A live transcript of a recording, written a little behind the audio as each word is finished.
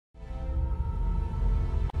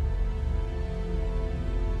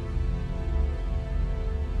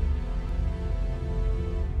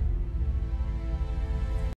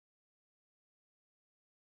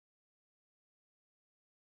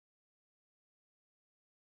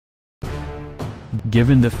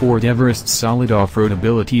Given the Ford Everest's solid off-road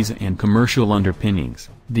abilities and commercial underpinnings,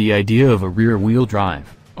 the idea of a rear-wheel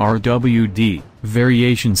drive (RWD)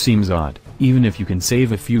 variation seems odd, even if you can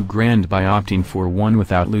save a few grand by opting for one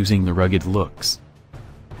without losing the rugged looks.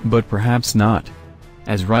 But perhaps not.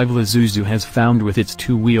 As rival Isuzu has found with its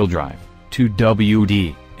two-wheel drive,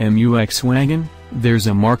 2WD, MUX wagon, there's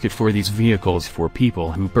a market for these vehicles for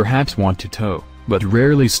people who perhaps want to tow, but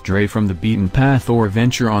rarely stray from the beaten path or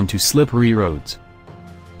venture onto slippery roads.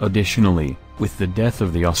 Additionally, with the death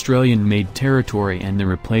of the Australian-made Territory and the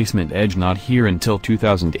replacement Edge not here until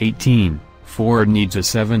 2018, Ford needs a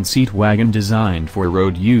 7-seat wagon designed for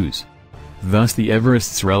road use. Thus the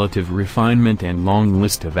Everest's relative refinement and long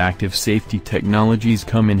list of active safety technologies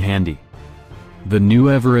come in handy. The new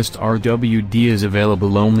Everest RWD is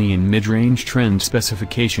available only in mid-range trend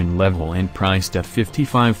specification level and priced at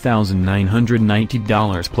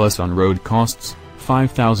 $55,990 plus on-road costs,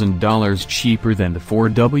 $5,000 cheaper than the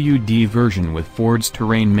 4WD version with Ford's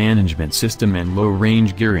terrain management system and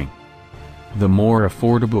low-range gearing. The more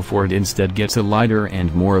affordable Ford instead gets a lighter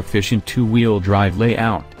and more efficient two-wheel drive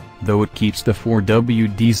layout, though it keeps the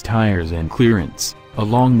 4WD's tires and clearance,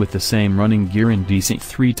 along with the same running gear and decent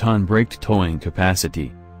 3-ton brake towing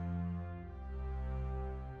capacity.